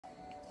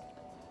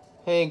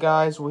Hey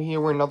guys, we're here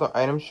with another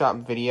item shop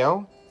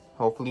video.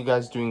 Hopefully you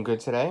guys doing good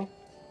today.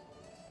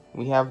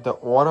 We have the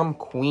Autumn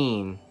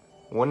Queen.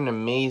 What an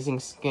amazing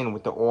skin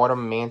with the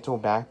Autumn Mantle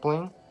back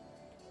bling.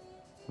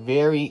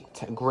 Very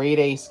grade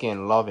A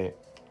skin, love it.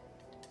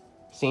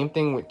 Same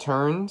thing with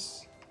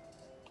Turns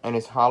and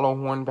his hollow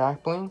horn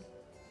back bling.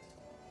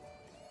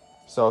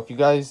 So if you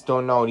guys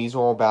don't know, these are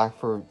all back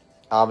for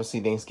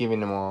obviously Thanksgiving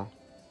tomorrow.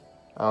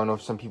 I don't know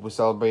if some people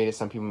celebrate it,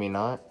 some people may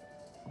not.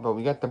 But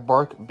we got the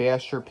Bark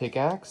Basher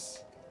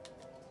pickaxe.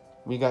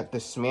 We got the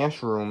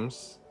Smash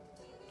Rooms.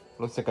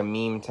 Looks like a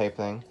meme type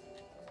thing.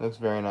 Looks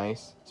very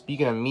nice.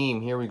 Speaking of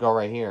meme, here we go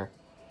right here.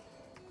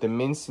 The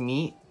Mince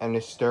Meat and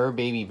the Stir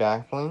Baby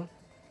back bling.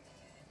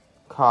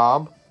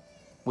 Cobb,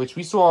 which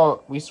we saw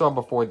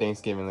before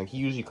Thanksgiving. Like, he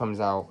usually comes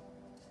out.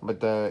 But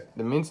the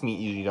Mince Meat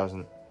usually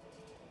doesn't.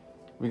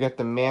 We got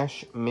the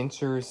Mash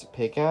Mincer's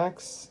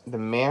pickaxe. The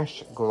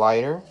Mash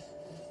Glider.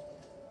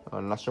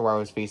 I'm not sure why I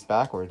was face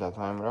backwards that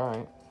time, but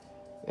alright.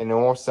 And they're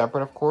all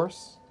separate, of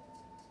course.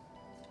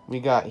 We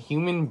got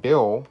Human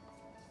Bill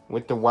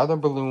with the Weather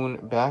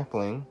Balloon back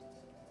bling.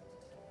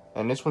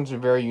 And this one's a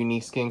very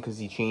unique skin because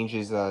he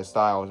changes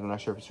styles. I'm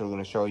not sure if it's really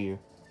going to show you.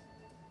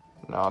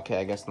 No, okay,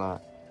 I guess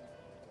not.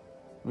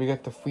 We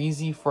got the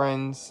Freezy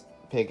Friends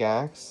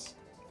pickaxe.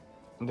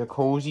 The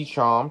Cozy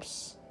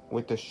Chomps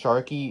with the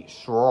Sharky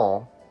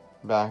Straw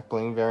back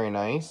bling. Very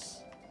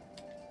nice.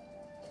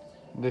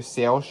 The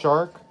Sail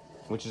Shark,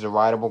 which is a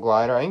rideable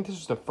glider. I think this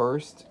was the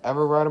first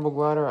ever rideable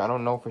glider. I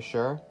don't know for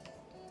sure.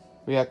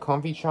 We got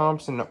Comfy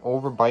Chomps and the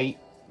Overbite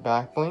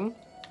back bling.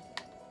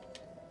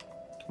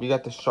 We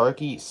got the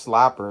Sharky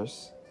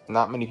Slappers.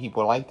 Not many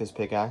people like this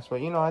pickaxe,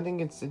 but you know, I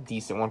think it's a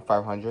decent one,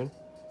 500.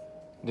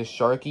 The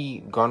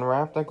Sharky Gun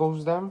Wrap that goes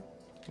with them.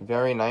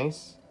 Very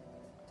nice.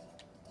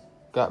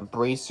 Got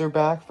Bracer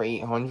back for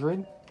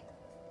 800.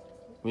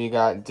 We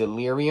got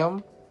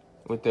Delirium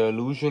with the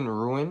Illusion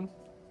Ruin.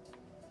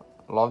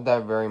 Love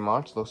that very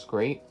much. Looks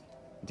great.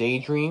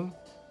 Daydream.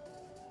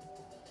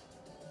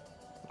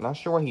 Not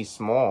sure why he's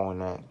small in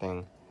that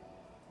thing.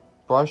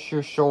 Brush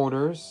Your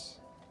Shoulders.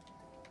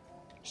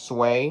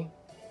 Sway.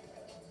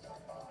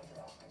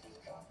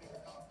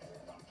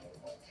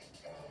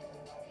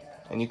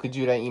 And you could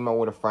do that email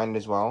with a friend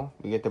as well.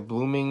 We get the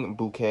Blooming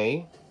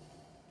Bouquet.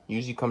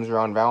 Usually comes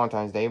around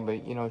Valentine's Day,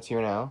 but you know, it's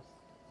here now.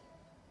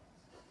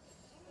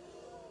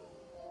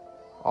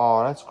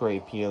 Oh, that's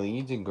great, Peely.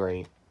 You did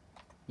great.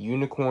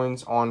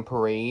 Unicorns on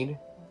Parade.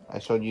 I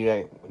showed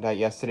you that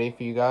yesterday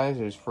for you guys.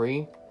 It was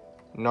free.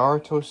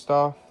 Naruto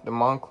stuff, the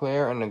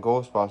Montclair, and the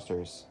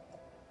Ghostbusters.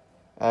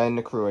 And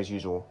the crew, as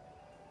usual.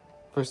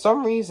 For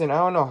some reason, I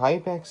don't know,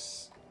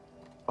 Hypex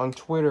on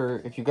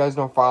Twitter, if you guys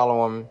don't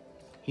follow him,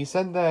 he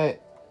said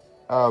that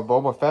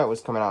Boba Fett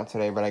was coming out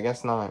today, but I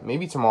guess not.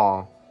 Maybe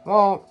tomorrow.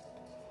 Well,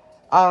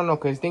 I don't know,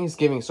 because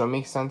Thanksgiving, so it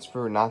makes sense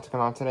for it not to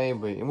come out today,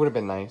 but it would have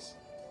been nice.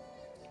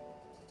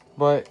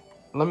 But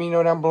let me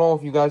know down below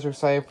if you guys are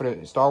excited for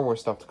the Star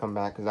Wars stuff to come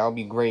back, because that would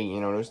be great. You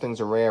know, those things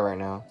are rare right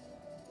now.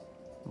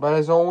 But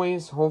as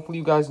always, hopefully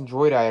you guys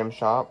enjoyed Item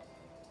Shop.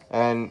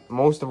 And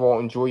most of all,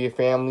 enjoy your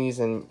families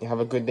and have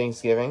a good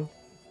Thanksgiving.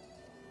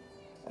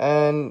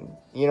 And,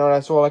 you know,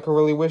 that's all I could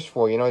really wish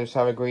for. You know, just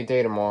have a great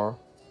day tomorrow.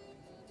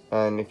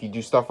 And if you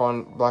do stuff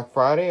on Black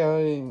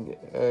Friday,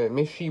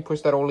 make sure you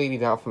push that old lady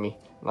down for me.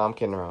 No, I'm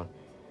kidding around.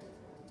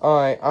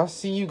 Alright, I'll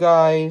see you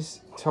guys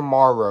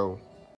tomorrow.